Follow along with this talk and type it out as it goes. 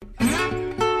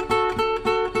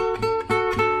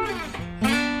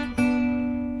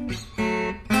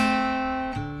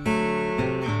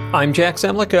I'm Jack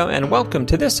Zemlicka, and welcome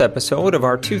to this episode of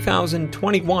our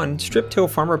 2021 Strip Till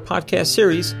Farmer podcast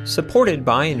series supported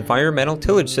by Environmental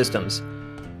Tillage Systems.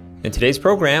 In today's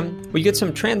program, we get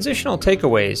some transitional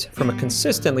takeaways from a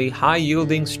consistently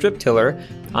high-yielding strip tiller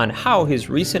on how his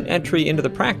recent entry into the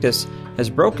practice has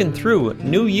broken through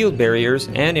new yield barriers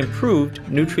and improved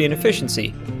nutrient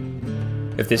efficiency.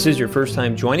 If this is your first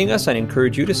time joining us, I'd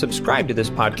encourage you to subscribe to this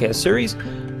podcast series,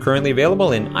 currently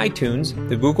available in iTunes,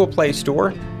 the Google Play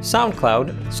Store,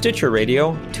 SoundCloud, Stitcher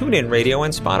Radio, TuneIn Radio,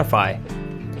 and Spotify.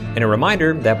 And a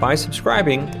reminder that by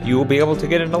subscribing, you will be able to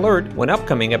get an alert when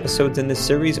upcoming episodes in this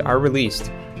series are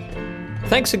released.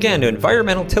 Thanks again to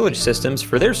Environmental Tillage Systems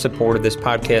for their support of this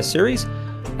podcast series.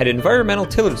 At Environmental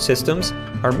Tillage Systems,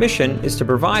 our mission is to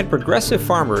provide progressive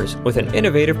farmers with an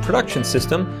innovative production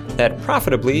system that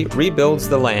profitably rebuilds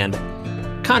the land.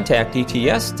 Contact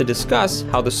ETS to discuss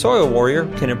how the Soil Warrior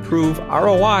can improve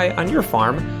ROI on your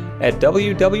farm at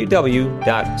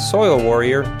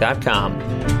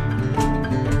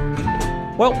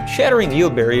www.soilwarrior.com. Well, shattering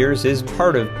yield barriers is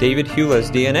part of David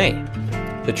Hula's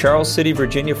DNA. The Charles City,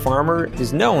 Virginia farmer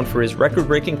is known for his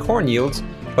record-breaking corn yields,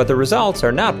 but the results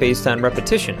are not based on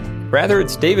repetition. Rather,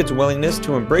 it's David's willingness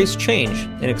to embrace change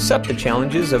and accept the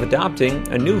challenges of adopting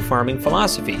a new farming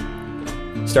philosophy.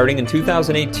 Starting in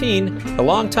 2018, the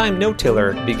longtime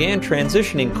no-tiller began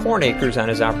transitioning corn acres on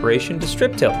his operation to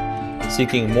strip till,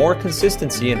 seeking more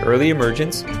consistency in early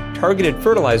emergence, targeted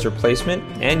fertilizer placement,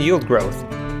 and yield growth.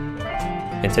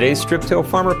 In today's Strip Till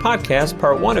Farmer podcast,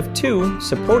 part 1 of 2,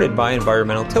 supported by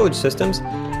Environmental Tillage Systems,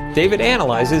 David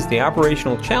analyzes the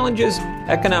operational challenges,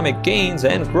 economic gains,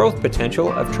 and growth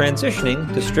potential of transitioning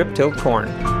to strip-tilled corn.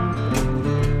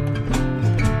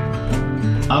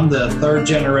 I'm the third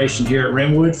generation here at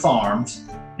Rimwood Farms,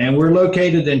 and we're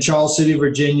located in Charles City,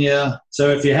 Virginia. So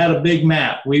if you had a big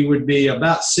map, we would be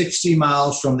about 60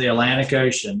 miles from the Atlantic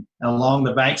Ocean along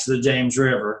the banks of the James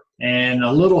River. And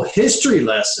a little history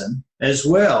lesson as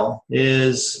well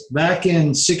is back in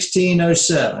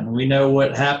 1607, we know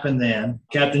what happened then.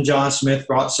 Captain John Smith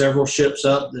brought several ships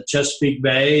up the Chesapeake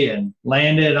Bay and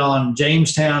landed on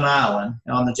Jamestown Island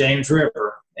on the James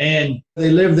River. And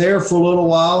they lived there for a little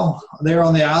while there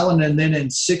on the island. And then in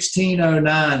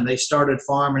 1609, they started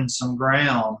farming some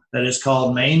ground that is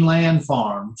called Mainland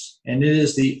Farms. And it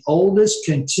is the oldest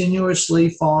continuously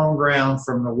farmed ground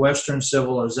from the Western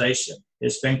civilization.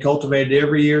 It's been cultivated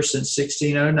every year since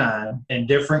 1609 in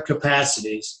different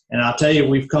capacities. And I'll tell you,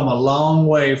 we've come a long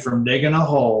way from digging a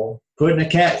hole, putting a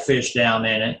catfish down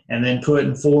in it, and then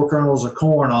putting 4 kernels of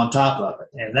corn on top of it.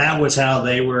 And that was how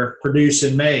they were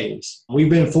producing maize. We've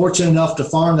been fortunate enough to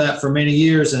farm that for many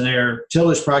years, and their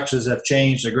tillage practices have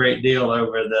changed a great deal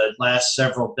over the last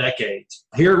several decades.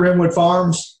 Here at Rimwood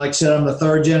Farms, like I said, I'm the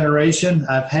third generation.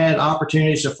 I've had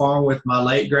opportunities to farm with my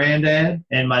late granddad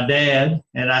and my dad,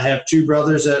 and I have 2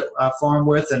 brothers that I farm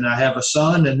with, and I have a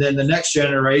son. And then the next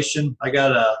generation, I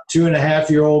got a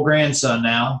 2.5-year-old grandson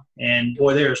now. And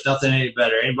boy, there's nothing any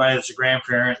better. Anybody that's a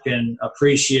grandparent can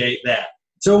appreciate that.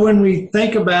 So when we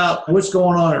think about what's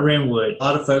going on at Rimwood, a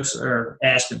lot of folks are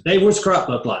asking, Dave, what's crop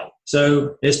look like?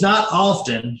 So it's not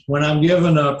often when I'm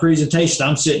giving a presentation,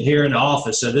 I'm sitting here in the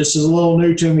office. So this is a little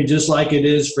new to me, just like it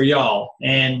is for y'all.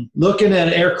 And looking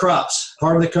at our crops,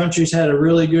 part of the country's had a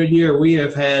really good year. We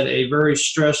have had a very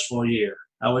stressful year.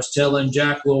 I was telling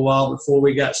Jack a little while before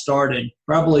we got started,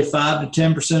 probably 5 to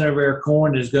 10% of our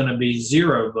corn is going to be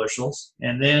 0 bushels.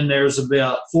 And then there's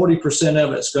about 40%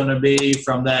 of it's going to be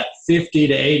from that 50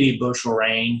 to 80 bushel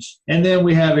range. And then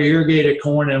we have irrigated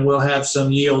corn, and we'll have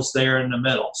some yields there in the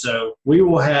middle. So we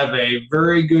will have a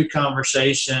very good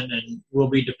conversation, and we'll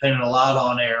be dependent a lot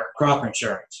on our crop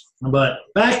insurance. But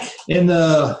back in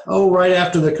right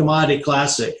after the Commodity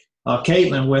Classic,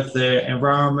 Caitlin with the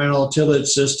Environmental Tillage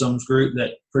Systems group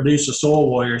that produced the Soil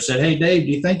Warrior said, hey, Dave,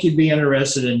 do you think you'd be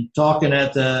interested in talking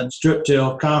at the Strip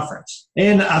Till conference?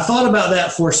 And I thought about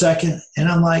that for a second, and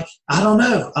I'm like, I don't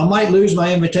know. I might lose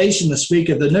my invitation to speak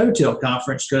at the No-Till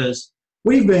conference because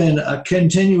we've been a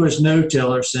continuous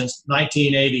no-tiller since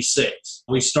 1986.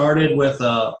 We started with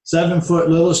a 7-foot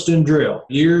Lilliston drill.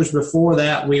 Years before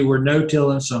that, we were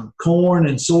no-tilling some corn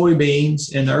and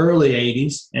soybeans in the early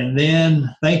 80s. And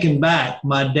then thinking back,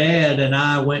 my dad and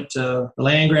I went to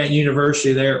land-grant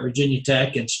university there at Virginia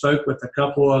Tech and spoke with a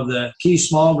couple of the key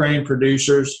small grain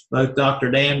producers, both Dr.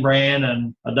 Dan Brand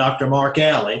and Dr. Mark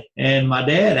Alley. And my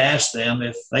dad asked them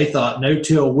if they thought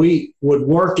no-till wheat would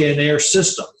work in their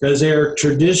system because their their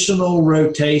traditional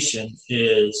rotation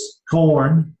is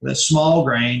corn, the small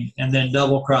grain, and then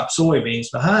double crop soybeans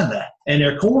behind that. And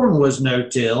their corn was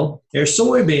no-tilled. Their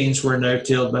soybeans were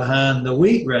no-tilled behind the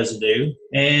wheat residue.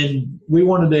 And we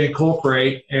wanted to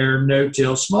incorporate our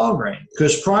no-till small grain.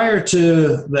 Because prior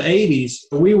to the 80s,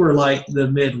 we were like the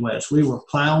Midwest. We were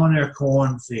plowing our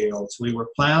cornfields. We were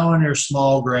plowing our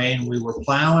small grain. We were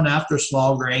plowing after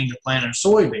small grain to plant our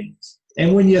soybeans.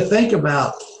 And when you think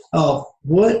about,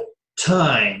 what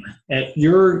time at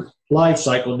your life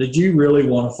cycle did you really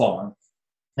want to farm?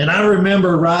 And I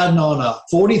remember riding on a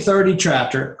 4030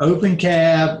 tractor, open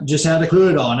cab, just had a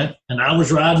hood on it. And I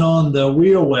was riding on the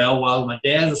wheel well while my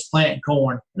dad was planting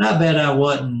corn. And I bet I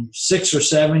wasn't 6 or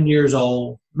 7 years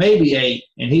old, maybe 8.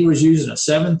 And he was using a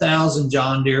 7000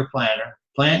 John Deere planter.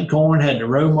 Planting corn, had the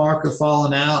row marker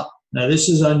falling out. Now, this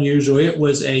is unusual. It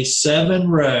was a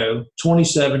 7-row,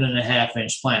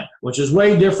 27.5-inch planter, which is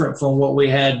way different from what we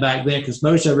had back then because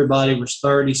most everybody was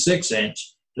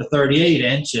 36-inch to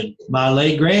 38-inch. And my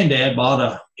late granddad bought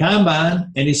a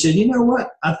combine, and he said, you know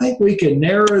what? I think we could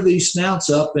narrow these snouts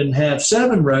up and have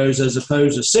 7 rows as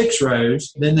opposed to 6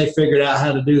 rows. Then they figured out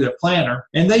how to do their planter,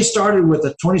 and they started with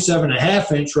a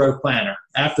 27.5-inch row planter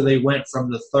after they went from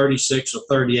the 36 or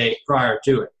 38 prior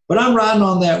to it. But I'm riding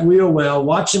on that wheel well,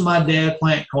 watching my dad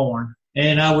plant corn,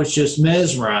 and I was just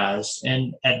mesmerized.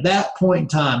 And at that point in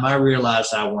time, I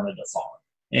realized I wanted to farm.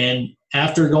 And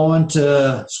after going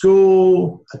to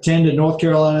school, attended North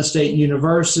Carolina State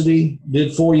University,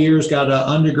 did 4 years, got an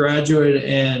undergraduate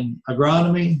in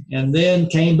agronomy, and then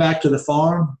came back to the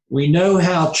farm. We know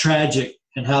how tragic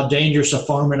and how dangerous a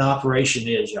farming operation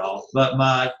is, y'all. But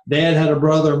my dad had a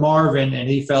brother, Marvin, and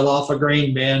he fell off a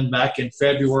grain bin back in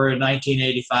February of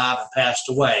 1985 and passed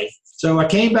away. So I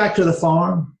came back to the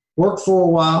farm, worked for a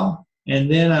while, and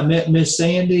then I met Miss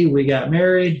Sandy. We got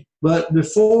married. But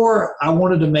before, I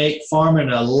wanted to make farming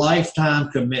a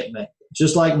lifetime commitment.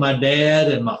 Just like my dad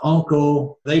and my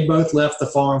uncle, they both left the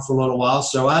farm for a little while.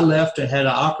 So I left and had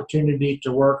an opportunity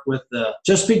to work with the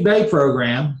Chesapeake Bay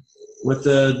program with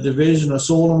the Division of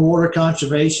Soil and Water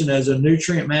Conservation as a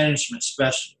nutrient management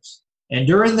specialist. And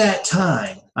during that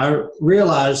time, I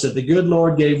realized that the good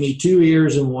Lord gave me 2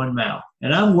 ears and 1 mouth.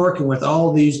 And I'm working with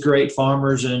all these great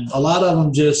farmers, and a lot of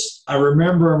them I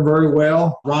remember them very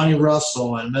well. Ronnie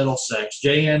Russell in Middlesex,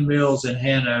 J.N. Mills in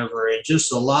Hanover, and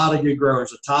just a lot of good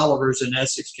growers, the Tollivers in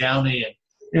Essex County,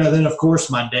 and then of course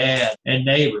my dad and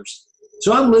neighbors.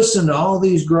 So I'm listening to all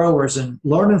these growers and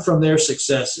learning from their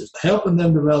successes, helping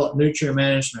them develop nutrient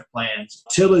management plans,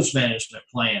 tillage management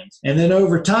plans. And then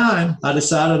over time, I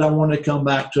decided I wanted to come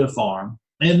back to a farm.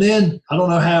 And then, I don't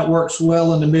know how it works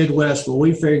well in the Midwest, but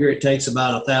we figure it takes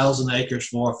about 1,000 acres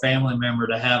for a family member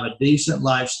to have a decent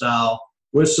lifestyle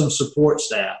with some support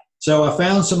staff. So I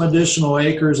found some additional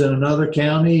acres in another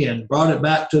county and brought it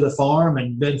back to the farm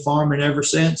and been farming ever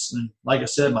since. And like I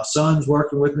said, my son's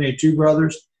working with me, 2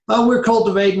 brothers. We're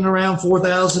cultivating around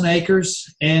 4,000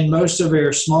 acres, and most of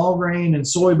our small grain and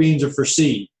soybeans are for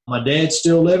seed. My dad's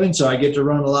still living, so I get to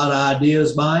run a lot of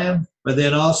ideas by him. But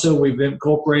then also we've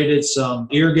incorporated some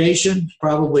irrigation.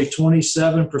 Probably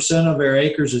 27% of our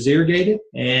acres is irrigated.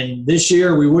 And this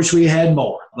year we wish we had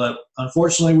more, but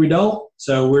unfortunately we don't.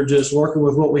 So we're just working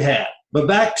with what we have. But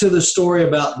back to the story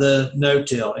about the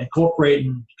no-till,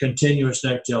 incorporating continuous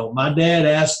no-till. My dad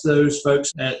asked those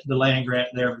folks at the land grant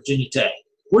there at Virginia Tech,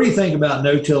 what do you think about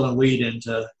no-till and weed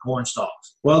into corn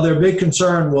stalks? Well, their big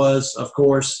concern was, of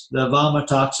course, the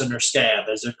vomitoxin or scab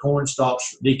as the corn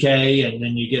stalks decay and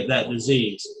then you get that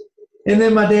disease. And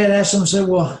then my dad asked them and said,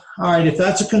 well, all right, if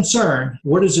that's a concern,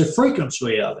 what is the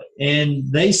frequency of it? And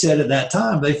they said at that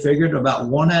time, they figured about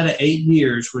 1 out of 8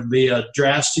 years would be a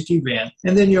drastic event.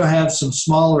 And then you'll have some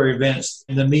smaller events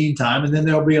in the meantime. And then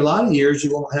there'll be a lot of years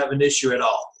you won't have an issue at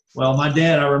all. Well, my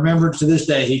dad, I remember to this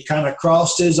day, he kind of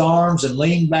crossed his arms and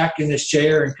leaned back in his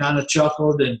chair and kind of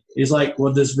chuckled. And he's like,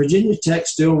 well, does Virginia Tech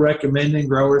still recommending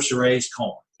growers to raise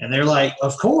corn? And they're like,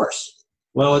 of course.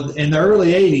 Well, in the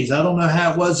early 80s, I don't know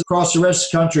how it was across the rest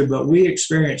of the country, but we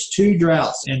experienced 2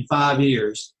 droughts in 5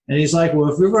 years. And he's like, well,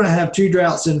 if we're going to have 2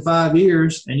 droughts in 5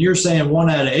 years, and you're saying 1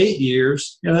 out of 8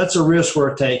 years, that's a risk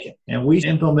worth taking. And we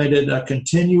implemented a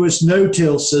continuous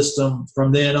no-till system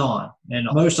from then on. And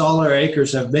most all our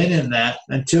acres have been in that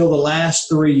until the last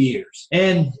 3 years.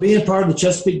 And being part of the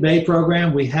Chesapeake Bay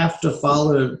program, we have to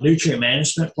follow nutrient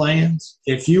management plans.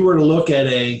 If you were to look at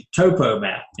a topo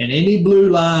map, and any blue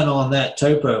line on that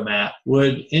topo map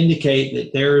would indicate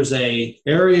that there is an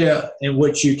area in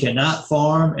which you cannot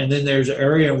farm, and then there's an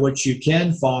area in which you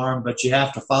can farm, but you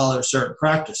have to follow certain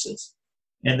practices.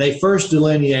 And they first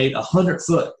delineate 100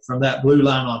 foot from that blue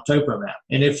line on topo map.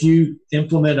 And if you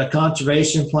implement a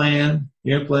conservation plan,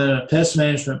 you implement a pest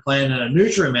management plan and a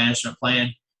nutrient management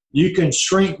plan, you can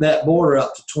shrink that border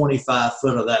up to 25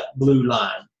 foot of that blue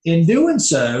line. In doing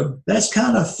so, that's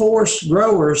kind of forced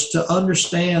growers to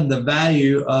understand the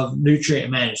value of nutrient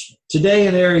management. Today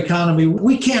in our economy,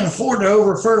 we can't afford to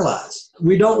over-fertilize.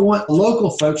 We don't want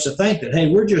local folks to think that, hey,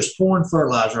 we're just pouring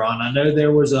fertilizer on. I know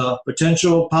there was a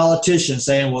potential politician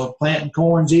saying, well, planting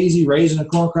corn's easy, raising a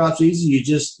corn crop's easy. You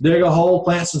just dig a hole,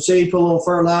 plant some seed, put a little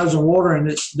fertilizer and water, and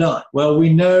it's done. Well,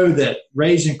 we know that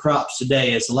raising crops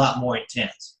today is a lot more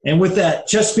intense. And with that,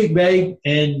 Chesapeake Bay,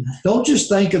 and don't just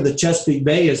think of the Chesapeake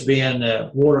Bay as being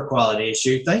a water quality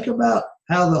issue. Think about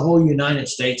how the whole United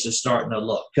States is starting to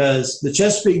look, because the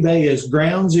Chesapeake Bay is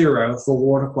ground zero for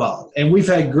water quality. And we've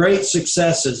had great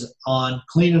successes on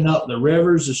cleaning up the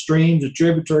rivers, the streams, the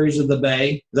tributaries of the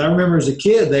bay. I remember as a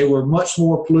kid, they were much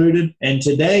more polluted. And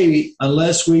today,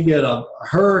 unless we get a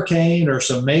hurricane or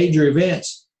some major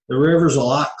events, the river's a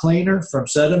lot cleaner from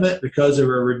sediment because of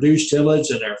a reduced tillage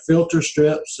and their filter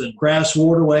strips and grass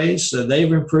waterways. So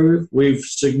they've improved. We've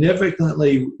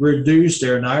significantly reduced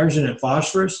their nitrogen and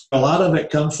phosphorus. A lot of it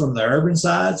comes from the urban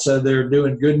side, so they're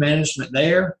doing good management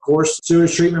there. Of course,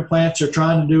 sewage treatment plants are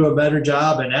trying to do a better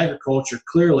job, and agriculture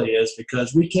clearly is,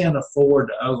 because we can't afford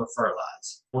to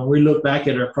over-fertilize. When we look back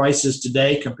at our prices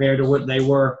today compared to what they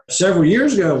were several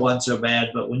years ago, it wasn't so bad.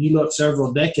 But when you look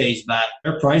several decades back,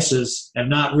 our prices have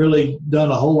not really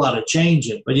done a whole lot of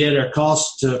changing. But yet our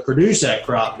cost to produce that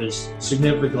crop is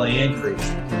significantly increased.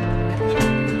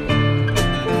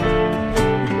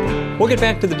 We'll get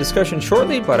back to the discussion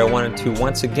shortly, but I wanted to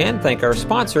once again thank our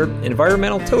sponsor,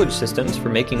 Environmental Tillage Systems, for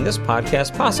making this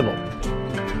podcast possible.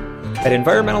 At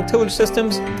Environmental Tillage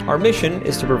Systems, our mission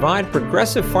is to provide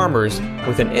progressive farmers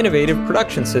with an innovative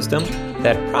production system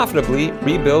that profitably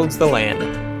rebuilds the land.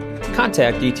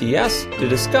 Contact ETS to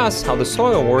discuss how the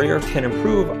Soil Warrior can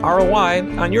improve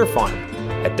ROI on your farm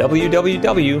at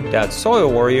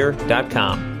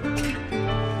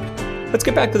www.soilwarrior.com. Let's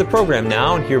get back to the program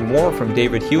now and hear more from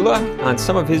David Hula on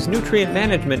some of his nutrient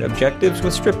management objectives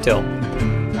with Strip-Till.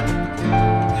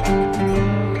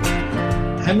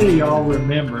 How many of y'all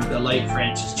remember the late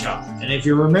Francis Childs? And if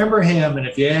you remember him, and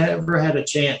if you ever had a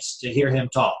chance to hear him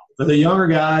talk, for the younger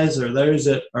guys or those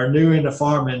that are new into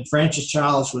farming, Francis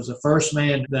Childs was the first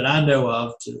man that I know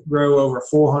of to grow over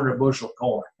 400 bushel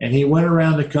corn. And he went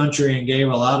around the country and gave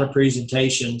a lot of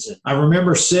presentations. And I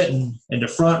remember sitting in the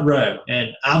front row,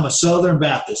 and I'm a Southern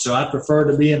Baptist, so I prefer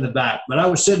to be in the back. But I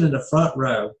was sitting in the front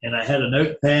row, and I had a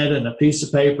notepad and a piece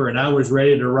of paper, and I was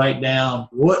ready to write down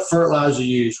what fertilizer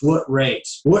used, what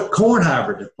rates, what corn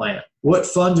hybrid to plant, what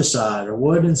fungicide or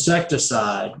what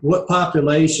insecticide, what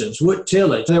populations, what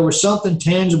tillage. There was something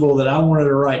tangible that I wanted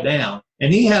to write down.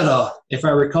 And he had if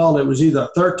I recall, it was either a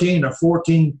 13 or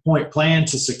 14 point plan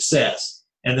to success.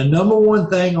 And the number one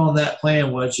thing on that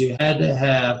plan was you had to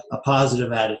have a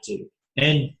positive attitude.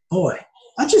 And boy,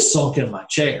 I just sunk in my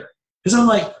chair. Because I'm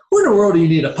like, where in the world do you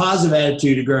need a positive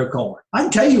attitude to grow corn? I can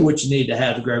tell you what you need to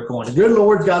have to grow corn. The good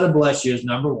Lord's got to bless you is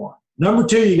number one. Number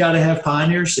two, you got to have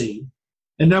Pioneer seed.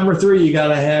 And number three, you got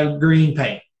to have green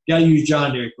paint. You got to use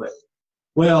John Deere equipment.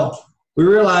 Well, we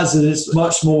realize that it's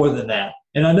much more than that.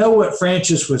 And I know what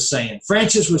Francis was saying.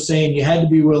 Francis was saying you had to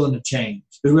be willing to change.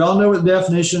 Because we all know what the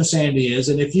definition of sandy is.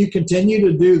 And if you continue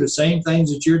to do the same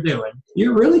things that you're doing,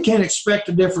 you really can't expect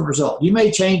a different result. You may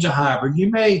change a hybrid.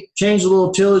 You may change a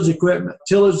little tillage equipment,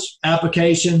 tillage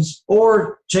applications,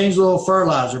 or change a little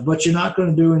fertilizer, but you're not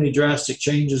going to do any drastic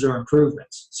changes or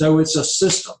improvements. So it's a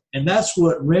system. And that's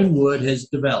what Wrenwood has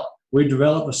developed. We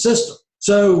developed a system.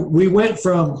 So we went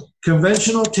from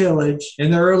conventional tillage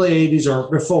in the early 80s or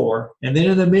before, and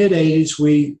then in the mid 80s,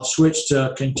 we switched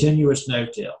to continuous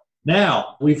no-till.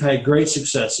 Now, we've had great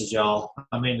successes, y'all.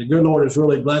 I mean, the good Lord has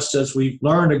really blessed us. We've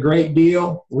learned a great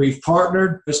deal. We've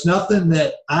partnered. It's nothing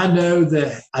that I know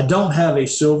that I don't have a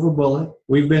silver bullet.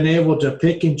 We've been able to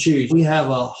pick and choose. We have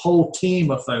a whole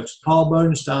team of folks. Paul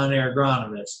Bodenstein, our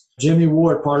agronomist. Jimmy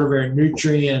Ward, part of our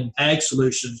Nutrien Ag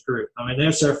Solutions group. I mean,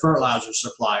 that's our fertilizer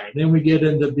supplier. And then we get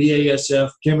into BASF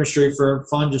chemistry for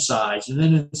fungicides and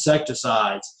then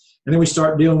insecticides. And then we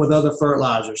start dealing with other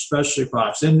fertilizers, specialty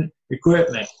products, and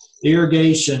equipment.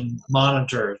 Irrigation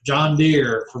monitors, John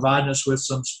Deere providing us with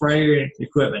some sprayer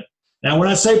equipment. Now, when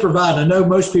I say provide, I know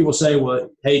most people say,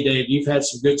 well, hey, Dave, you've had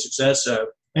some good success. So,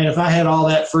 and if I had all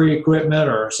that free equipment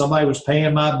or somebody was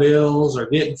paying my bills or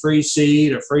getting free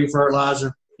seed or free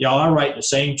fertilizer, y'all, I write the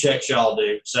same checks y'all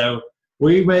do. So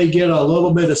we may get a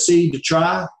little bit of seed to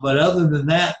try, but other than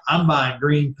that, I'm buying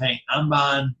green paint. I'm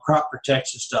buying crop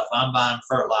protection stuff. I'm buying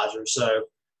fertilizer. So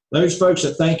Those folks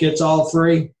that think it's all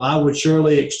free, I would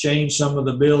surely exchange some of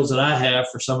the bills that I have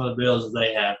for some of the bills that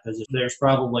they have, because there's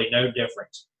probably no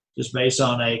difference just based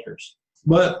on acres.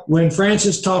 But when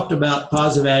Francis talked about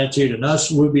positive attitude and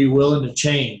us would be willing to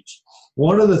change,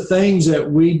 one of the things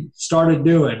that we started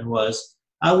doing was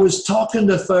I was talking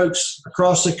to folks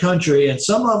across the country, and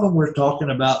some of them were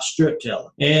talking about strip tilling.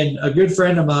 And a good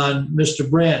friend of mine, Mr.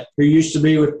 Brent, who used to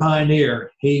be with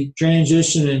Pioneer, he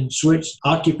transitioned and switched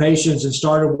occupations and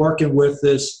started working with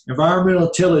this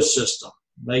environmental tillage system.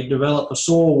 They developed a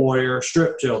Soil Warrior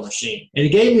strip till machine. And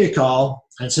he gave me a call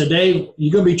and said, Dave,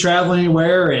 you going to be traveling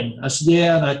anywhere? And I said,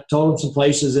 yeah. And I told him some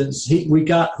places, and we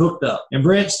got hooked up. And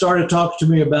Brent started talking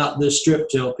to me about this strip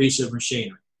till piece of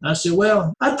machinery. I said,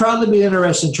 well, I'd probably be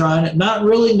interested in trying it, not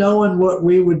really knowing what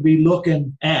we would be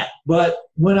looking at. But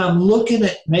when I'm looking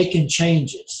at making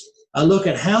changes, I look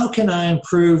at how can I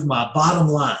improve my bottom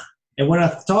line. And when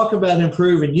I talk about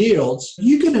improving yields,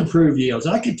 you can improve yields.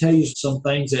 I can tell you some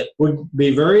things that would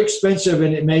be very expensive,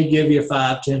 and it may give you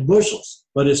 5-10 bushels,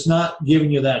 but it's not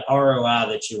giving you that ROI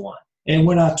that you want. And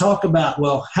when I talk about,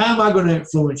 well, how am I going to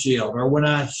influence yield? Or when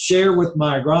I share with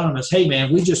my agronomist, hey,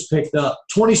 man, we just picked up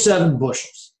 27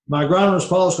 bushels. My agronomist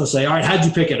Paul is going to say, all right, how'd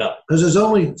you pick it up? Because there's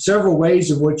only several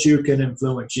ways in which you can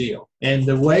influence yield. And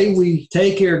the way we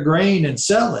take your grain and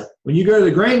sell it, when you go to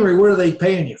the granary, what are they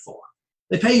paying you for?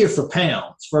 They pay you for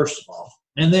pounds, first of all.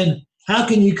 And then how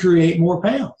can you create more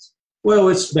pounds? Well,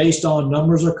 it's based on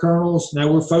numbers of kernels.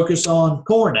 Now we're focused on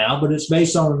corn now, but it's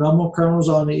based on the number of kernels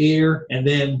on the ear. And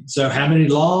then, so how many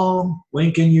long?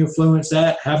 When can you influence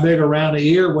that? How big around the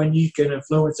ear? When you can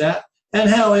influence that? And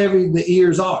how heavy the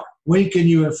ears are. When can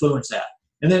you influence that?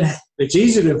 And then it's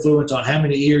easy to influence on how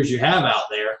many ears you have out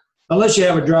there, unless you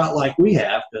have a drought like we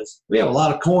have, because we have a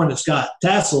lot of corn that's got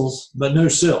tassels but no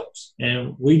silks.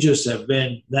 And we just have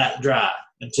been that dry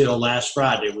until last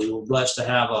Friday. We were blessed to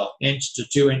have 1 inch to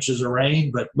 2 inches of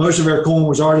rain, but most of our corn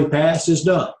was already past, it's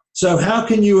done. So how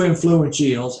can you influence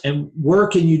yields, and where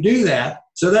can you do that?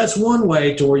 So that's one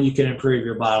way to where you can improve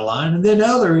your bottom line. And then the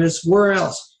other is where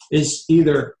else is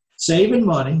either saving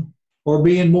money or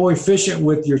being more efficient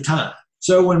with your time.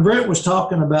 So when Brent was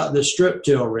talking about this strip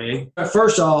till rig,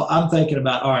 first of all, I'm thinking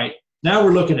about, all right, now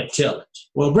we're looking at tillage.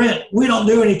 Well, Brent, we don't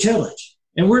do any tillage,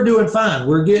 and we're doing fine.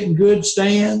 We're getting good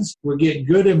stands. We're getting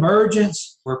good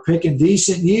emergence. We're picking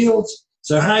decent yields.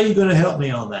 So how are you going to help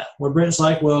me on that? Well, Brent's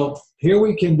like, well, here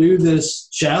we can do this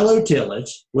shallow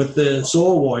tillage with the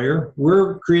Soil Warrior.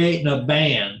 We're creating a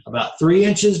band about 3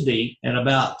 inches deep and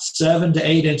about 7 to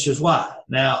 8 inches wide.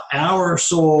 Now, our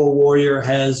Soil Warrior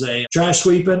has a trash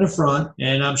sweep in the front,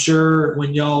 and I'm sure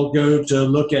when y'all go to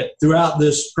look at throughout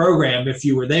this program, if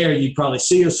you were there, you'd probably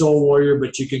see a Soil Warrior,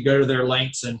 but you could go to their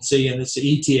links and see, and it's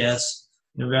the ETS,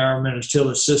 Environmental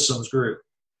Tillage Systems Group.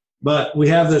 But we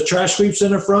have the trash sweeps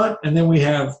in the front, and then we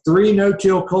have 3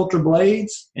 no-till coulter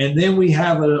blades, and then we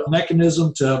have a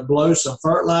mechanism to blow some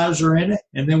fertilizer in it,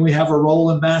 and then we have a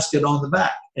rolling basket on the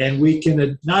back. And we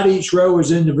can, not each row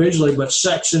is individually, but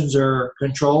sections are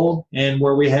controlled. And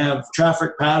where we have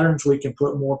traffic patterns, we can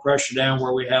put more pressure down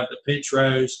where we have the pinch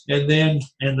rows. And then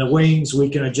in the wings, we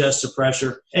can adjust the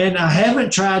pressure. And I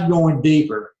haven't tried going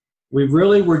deeper. We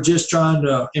really were just trying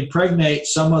to impregnate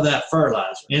some of that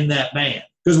fertilizer in that band.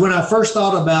 Because when I first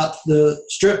thought about the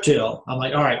strip till, I'm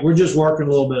like, all right, we're just working a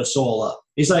little bit of soil up.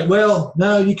 He's like, well,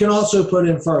 no, you can also put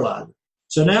in fertilizer.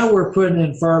 So now we're putting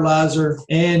in fertilizer.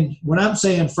 And when I'm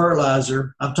saying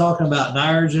fertilizer, I'm talking about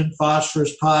nitrogen,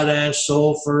 phosphorus, potash,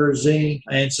 sulfur, zinc,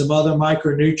 and some other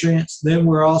micronutrients. Then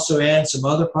we're also adding some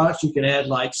other products. You can add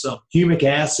like some humic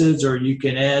acids, or you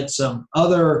can add some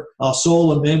other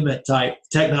soil amendment type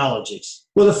technologies.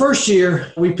 Well, the first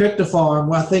year we picked a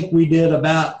farm, I think we did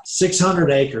about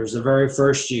 600 acres the very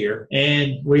first year.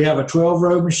 And we have a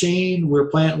 12-row machine. We're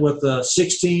planting with a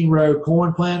 16-row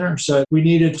corn planter. So we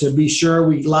needed to be sure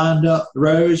we lined up the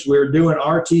rows. We were doing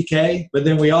RTK, but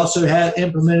then we also had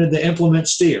implemented the implement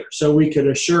steer so we could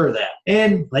assure that.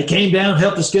 And they came down,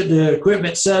 helped us get the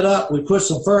equipment set up. We put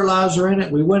some fertilizer in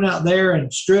it. We went out there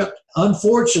and stripped.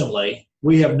 Unfortunately,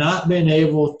 we have not been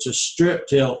able to strip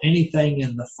till anything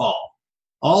in the fall.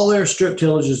 All their strip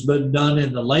tillage has been done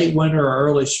in the late winter or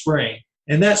early spring.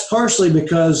 And that's partially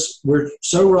because we're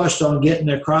so rushed on getting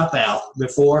their crop out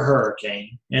before a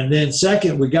hurricane. And then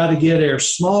second, we got to get our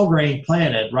small grain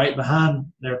planted right behind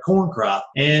their corn crop.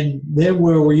 And then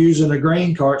we're using a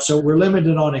grain cart. So we're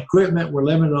limited on equipment, we're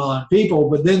limited on people,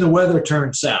 but then the weather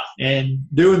turns south. And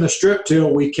doing the strip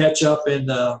till, we catch up in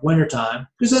the wintertime,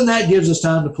 because then that gives us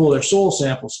time to pull their soil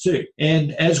samples too.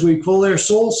 And as we pull their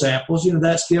soil samples,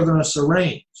 that's giving us a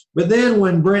range. But then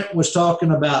when Brent was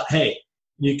talking about, hey,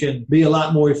 you can be a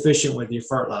lot more efficient with your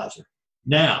fertilizer.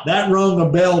 Now, that rung a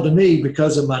bell to me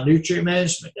because of my nutrient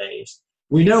management days.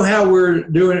 We know how we're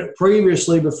doing it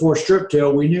previously before strip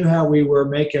till. We knew how we were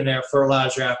making our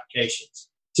fertilizer applications.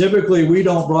 Typically, we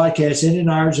don't broadcast any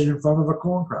nitrogen in front of a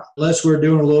corn crop unless we're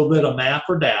doing a little bit of MAP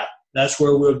or DAP. That's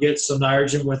where we'll get some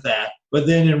nitrogen with that. But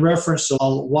then in reference to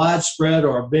a widespread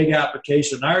or a big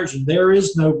application of nitrogen, there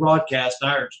is no broadcast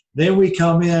nitrogen. Then we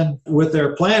come in with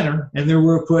their planter, and then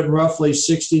we're putting roughly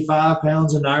 65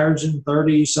 pounds of nitrogen,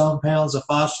 30-some pounds of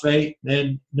phosphate,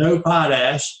 then no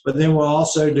potash, but then we'll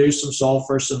also do some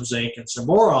sulfur, some zinc, and some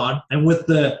boron. And with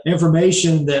the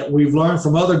information that we've learned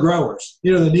from other growers,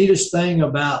 the neatest thing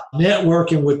about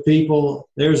networking with people,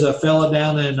 there's a fella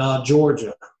down in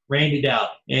Georgia, Randy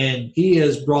Dowdy, and he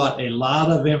has brought a lot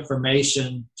of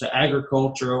information to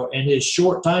agriculture in his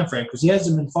short time frame because he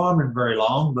hasn't been farming very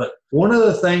long. But one of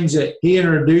the things that he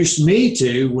introduced me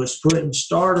to was putting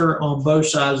starter on both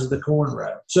sides of the corn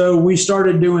row. So we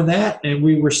started doing that, and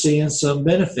we were seeing some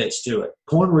benefits to it.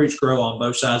 Corn roots grow on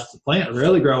both sides of the plant,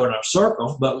 really grow in a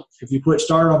circle, but if you put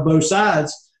starter on both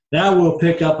sides, now we'll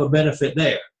pick up a benefit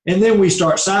there. And then we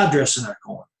start side dressing our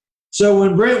corn. So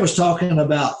when Brent was talking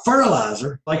about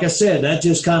fertilizer, like I said, that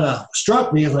just kind of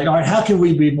struck me. It's like, all right, how can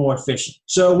we be more efficient?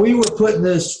 So we were putting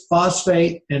this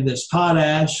phosphate and this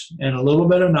potash and a little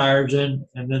bit of nitrogen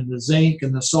and then the zinc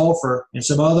and the sulfur and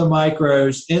some other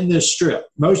micros in this strip.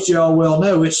 Most of y'all well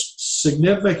know it's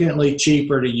significantly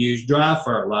cheaper to use dry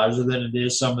fertilizer than it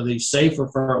is some of these safer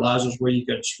fertilizers where you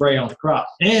can spray on the crop.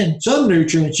 And some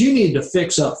nutrients you need to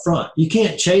fix up front. You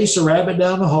can't chase a rabbit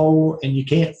down the hole, and you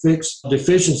can't fix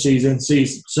deficiencies in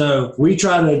season. So we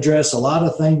try to address a lot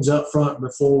of things up front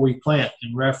before we plant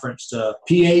in reference to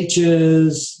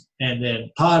pHs and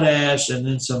then potash and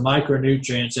then some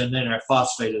micronutrients and then our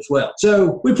phosphate as well.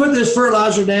 So we put this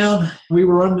fertilizer down. We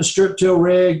were running the strip till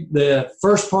rig the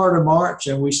first part of March,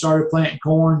 and we started planting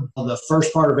corn the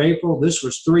first part of April. This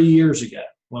was 3 years ago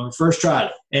when we first tried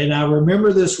it. And I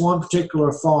remember this one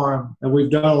particular farm, and we've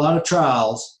done a lot of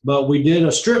trials, but we did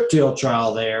a strip till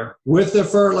trial there with the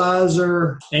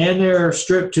fertilizer and their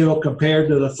strip till compared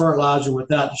to the fertilizer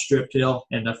without the strip till.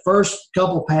 And the first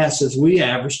couple passes, we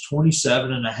averaged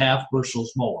 27 and a half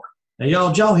bushels more. Now,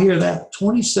 did y'all hear that?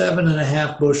 27 and a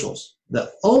half bushels. The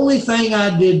only thing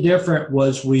I did different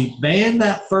was we banned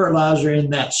that fertilizer in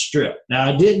that strip. Now,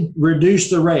 I didn't reduce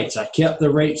the rates. I kept the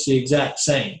rates the exact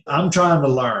same. I'm trying to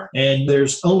learn, and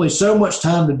there's only so much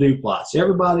time to do plots.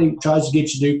 Everybody tries to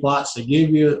get you to do plots. They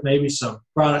give you maybe some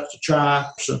product to try,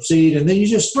 some seed, and then you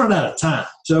just run out of time.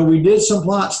 So we did some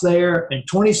plots there, and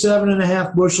 27 and a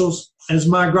half bushels. As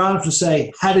my agronomist would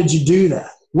say, how did you do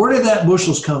that? Where did that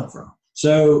bushels come from?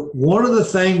 So one of the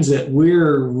things that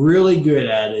we're really good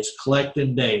at is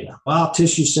collecting data. I'll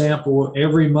tissue sample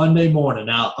every Monday morning.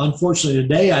 Now, unfortunately,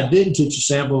 today I didn't tissue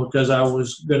sample because I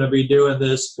was going to be doing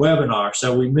this webinar.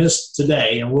 So we missed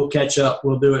today, and we'll catch up.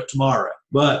 We'll do it tomorrow.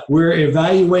 But we're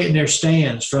evaluating their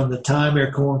stands from the time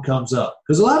their corn comes up.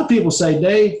 Because a lot of people say,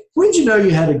 Dave, when did you know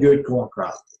you had a good corn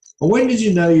crop? Or when did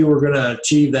you know you were going to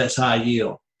achieve that high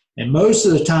yield? And most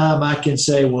of the time I can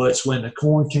say, well, it's when the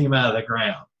corn came out of the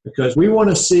ground. Because we want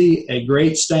to see a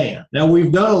great stand. Now,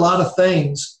 we've done a lot of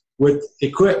things with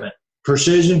equipment,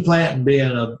 precision planting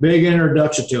being a big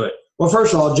introduction to it. Well,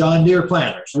 first of all, John Deere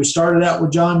planters. We started out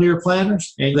with John Deere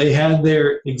planters, and they had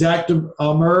their Exacta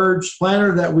Merge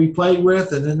planter that we played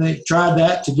with, and then they tried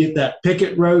that to get that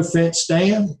picket row fence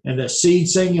stand and the seed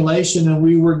singulation, and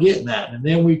we were getting that. And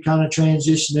then we kind of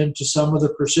transitioned into some of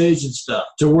the precision stuff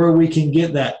to where we can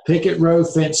get that picket row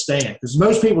fence stand. Because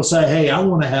most people say, hey, I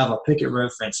want to have a picket row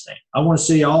fence stand. I want to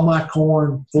see all my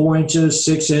corn 4 inches,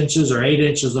 6 inches, or 8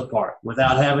 inches apart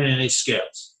without having any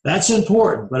skips. That's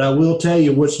important, but I will tell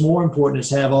you what's more important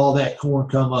is have all that corn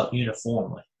come up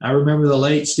uniformly. I remember the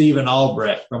late Stephen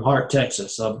Albrecht from Hart,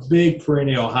 Texas, a big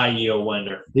perennial high-yield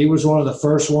winner. He was one of the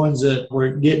first ones that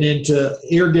were getting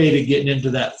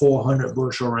into that 400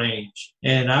 bushel range.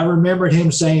 And I remembered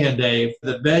him saying, Dave,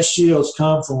 the best yields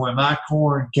come from when my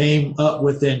corn came up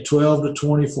within 12 to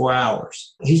 24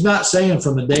 hours. He's not saying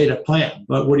from the date of planting,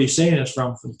 but what he's saying is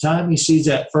from the time he sees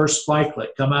that first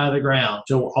spikelet come out of the ground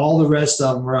till all the rest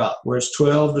of them are up, where it's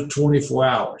 12 to 24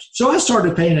 hours. So I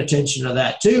started paying attention to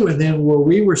that too. And then where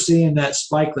we were seeing that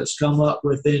spikelets come up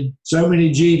within so many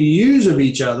GDUs of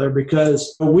each other,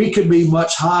 because we could be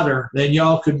much hotter than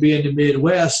y'all could be in the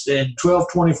Midwest, and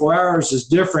 12, 24 hours is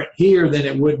different here than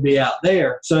it would be out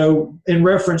there. So in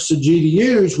reference to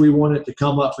GDUs, we want it to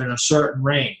come up in a certain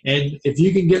range. And if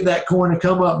you can get that corn to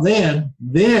come up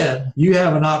then you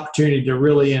have an opportunity to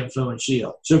really influence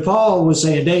yield. So Paul was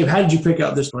saying, Dave, how did you pick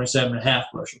up this 27 and a half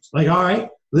bushels? Like, all right,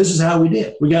 This is how we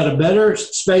did. We got a better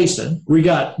spacing. We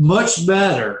got much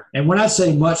better. And when I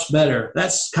say much better,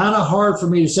 that's kind of hard for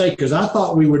me to say because I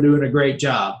thought we were doing a great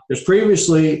job. Because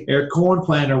previously, our corn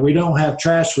planter, we don't have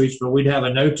trash sweeps, but we'd have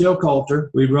a no-till coulter.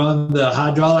 We'd run the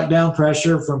hydraulic down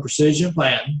pressure from Precision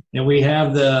Planting, and we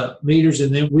have the meters,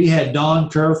 and then we had Dawn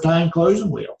curve time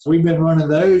closing wheels. We've been running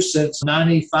those since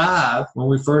 95 when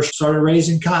we first started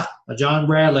raising cotton. John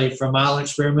Bradley from Island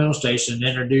Experimental Station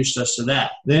introduced us to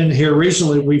that. Then here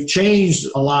recently, we've changed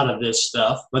a lot of this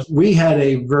stuff, but we had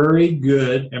a very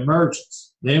good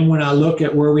emergence. Then when I look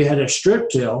at where we had a strip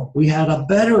till, we had a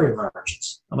better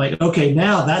emergence. I'm like, okay,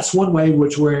 now that's one way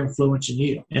which we're influencing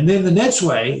yield. And then the next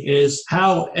way is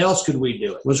how else could we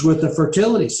do it? Was with the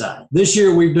fertility side. This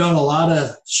year we've done a lot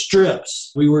of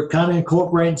strips. We were kind of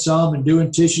incorporating some and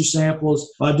doing tissue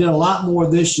samples. But I did a lot more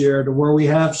this year to where we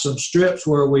have some strips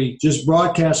where we just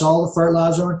broadcast all the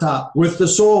fertilizer on top with the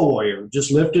Soil Warrior.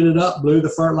 Just lifted it up, blew the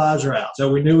fertilizer out. So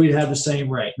we knew we'd have the same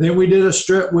rate. Then we did a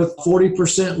strip with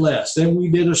 40% less. Then we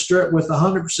did a strip with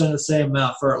 100% the same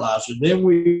amount of fertilizer. Then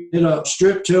we did a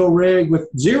strip till rig with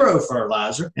zero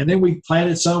fertilizer. And then we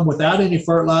planted some without any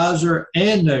fertilizer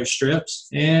and no strips.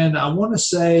 And I want to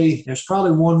say there's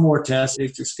probably one more test.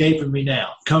 It's escaping me now.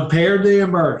 Compared to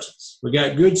emergence. We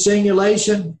got good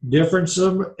singulation, difference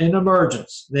in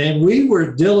emergence. Then we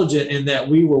were diligent in that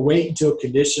we were waiting till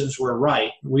conditions were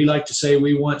right. We like to say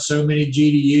we want so many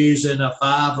GDUs in a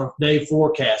 5-day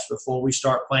forecast before we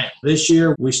start planting. This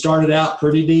year, we started out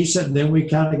pretty decent, and then we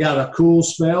kind of got a cool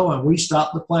spell, and we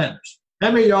stopped the planters. How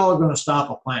many of y'all are going to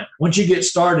stop a planter? Once you get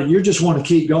started, you just want to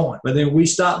keep going. But then we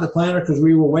stopped the planter because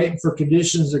we were waiting for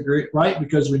conditions to get right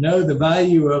because we know the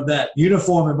value of that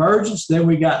uniform emergence. Then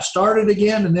we got started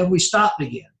again, and then we stopped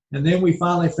again. And then we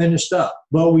finally finished up.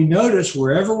 But we noticed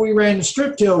wherever we ran the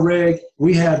strip till rig,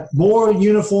 we had more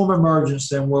uniform emergence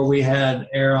than where we had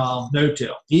our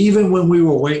no-till, even when we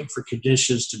were waiting for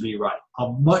conditions to be right.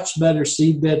 A much better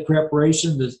seed bed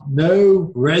preparation. There's no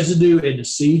residue in the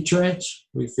seed trench.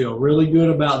 We feel really good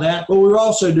about that. But we're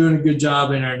also doing a good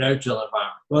job in our no-till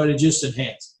environment. But it just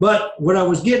enhanced. But what I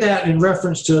was getting at in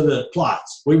reference to the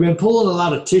plots, we've been pulling a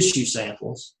lot of tissue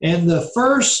samples. And the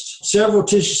first several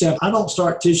tissue samples, I don't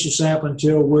start tissue sampling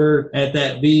until we're at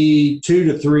that V2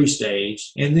 to 3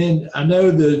 stage. And then I know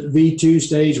the V2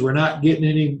 stage, we're not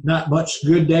getting not much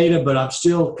good data, but I'm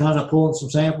still kind of pulling some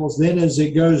samples. Then as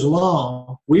it goes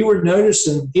along, we were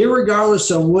noticing,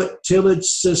 irregardless of what tillage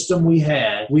system we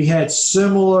had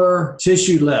similar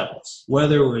tissue levels,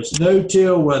 whether it was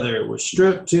no-till, whether it was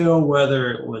strip till,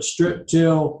 whether it was strip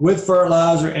till with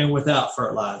fertilizer and without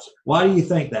fertilizer. Why do you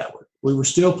think that was? We were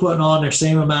still putting on their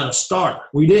same amount of starter.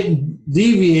 We didn't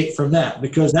deviate from that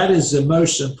because that is the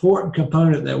most important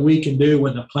component that we can do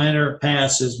when the planter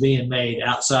pass is being made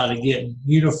outside of getting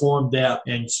uniform depth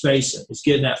and spacing. It's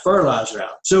getting that fertilizer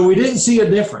out. So we didn't see a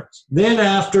difference. Then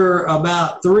after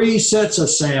about 3 sets of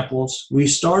samples, we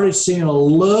started seeing a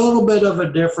little bit of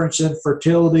a difference in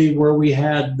fertility where we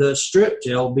had the strip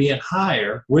till being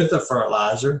higher with the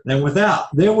fertilizer than without.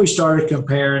 Then we started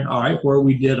comparing, all right, where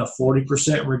we did a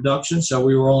 40% reduction. So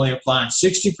we were only applying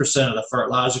 60% of the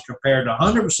fertilizer compared to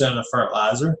 100% of the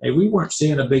fertilizer. Hey, we weren't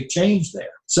seeing a big change there.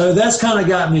 So that's kind of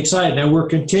got me excited. Now we're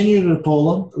continuing to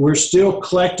pull them. We're still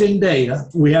collecting data.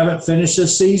 We haven't finished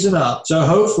this season up. So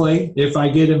hopefully if I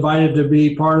get invited to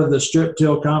be part of the Strip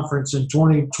Till Conference in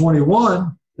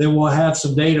 2021, then we'll have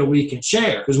some data we can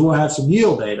share because we'll have some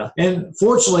yield data. And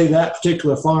fortunately, that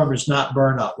particular farm is not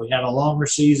burned up. We had a longer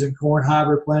season corn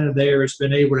hybrid planted there. It's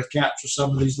been able to capture some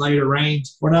of these later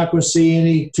rains. We're not going to see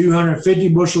any 250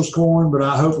 bushels corn, but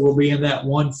I hope we'll be in that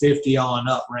 150 on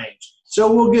up range.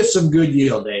 So we'll get some good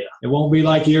yield data. It won't be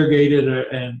like irrigated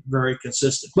and very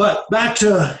consistent. But back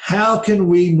to how can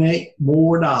we make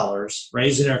more dollars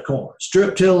raising our corn?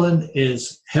 Strip tilling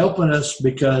is helping us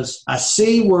because I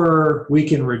see where we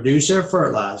can reduce our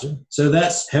fertilizer. So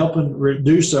that's helping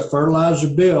reduce our fertilizer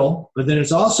bill. But then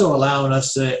it's also allowing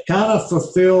us to kind of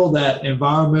fulfill that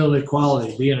environmental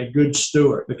equality, being a good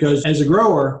steward. Because as a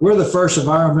grower, we're the first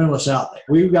environmentalists out there.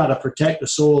 We've got to protect the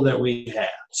soil that we have.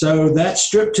 So that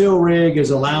strip till rig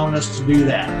is allowing us to do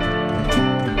that.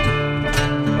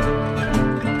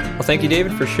 Well, thank you,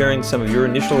 David, for sharing some of your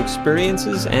initial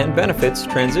experiences and benefits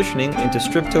transitioning into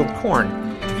strip-tilled corn.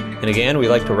 And again, we'd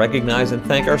like to recognize and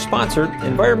thank our sponsor,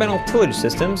 Environmental Tillage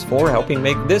Systems, for helping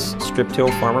make this Strip Till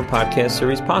Farmer podcast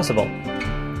series possible.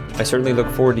 I certainly look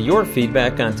forward to your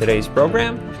feedback on today's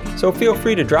program, so feel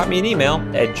free to drop me an email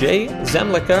at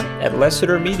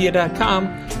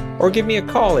jzemlicka@lessitermedia.com or give me a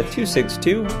call at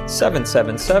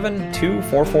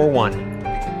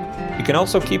 262-777-2441. You can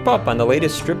also keep up on the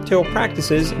latest strip till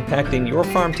practices impacting your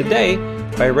farm today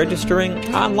by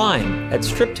registering online at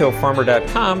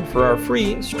striptillfarmer.com for our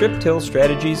free Strip Till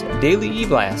Strategies Daily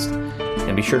E-Blast.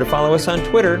 And be sure to follow us on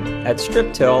Twitter at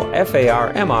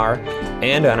StripTillFarmr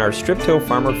and on our Strip Till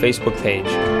Farmer Facebook page.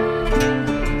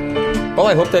 Well,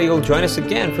 I hope that you'll join us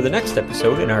again for the next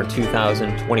episode in our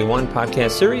 2021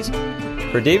 podcast series.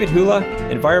 For David Hula,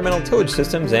 Environmental Tillage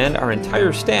Systems, and our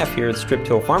entire staff here at Strip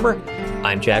Till Farmer,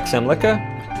 I'm Jack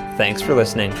Zemlicka. Thanks for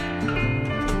listening.